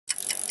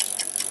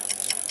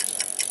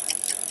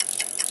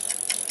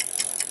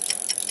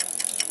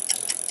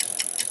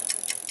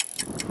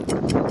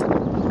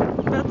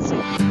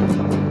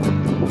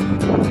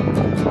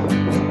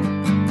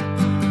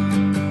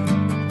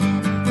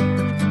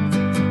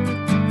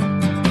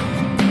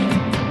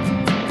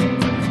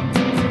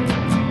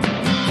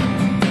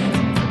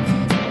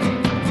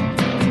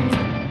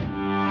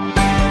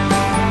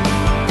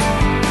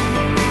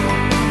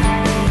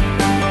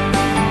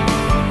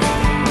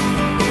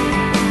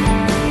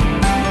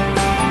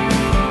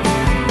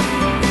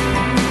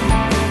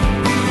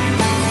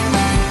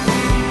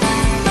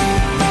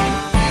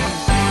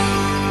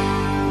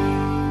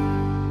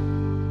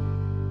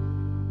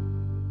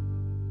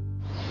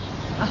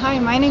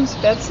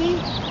Betsy.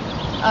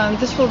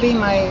 This will be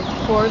my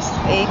 4th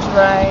AIDS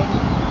ride,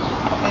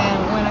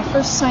 and when I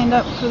first signed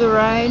up for the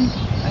ride,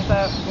 I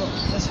thought, well,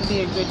 this would be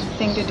a good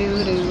thing to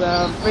do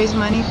to raise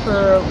money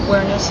for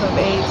awareness of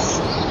AIDS.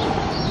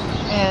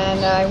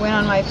 And I went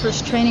on my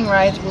first training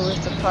rides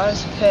with the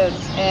Paz Peds,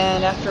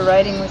 and after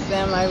riding with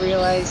them, I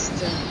realized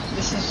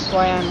this is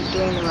why I'm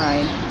doing the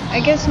ride. I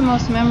guess the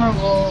most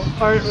memorable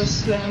part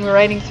was when we were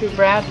riding through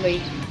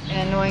Bradley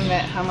and knowing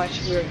that how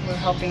much we're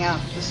helping out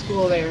the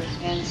school there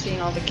and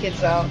seeing all the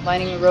kids out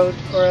lining the road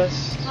for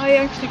us. I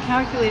actually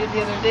calculated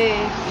the other day,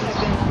 I've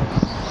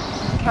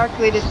been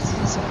calculated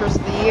since the first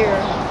of the year.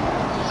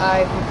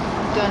 I've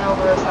done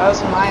over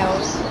 1,000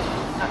 miles,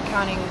 not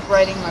counting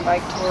riding my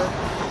bike tour.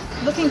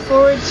 Looking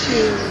forward to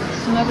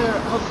another,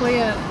 hopefully,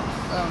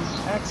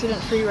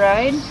 accident-free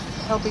ride,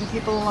 helping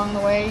people along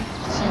the way,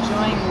 just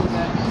enjoying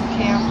the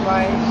camp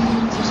life.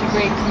 It's such a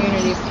great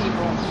community of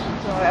people.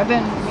 So I've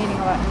been meeting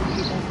a lot of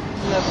new people.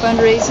 And the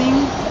fundraising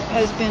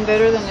has been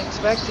better than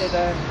expected.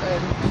 I'm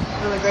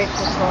really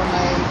grateful to all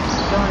my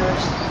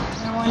donors.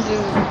 I wanted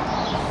to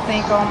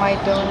thank all my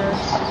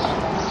donors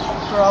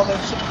for all their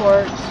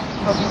support,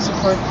 helping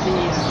support the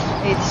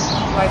AIDS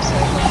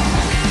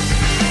LifeCycle.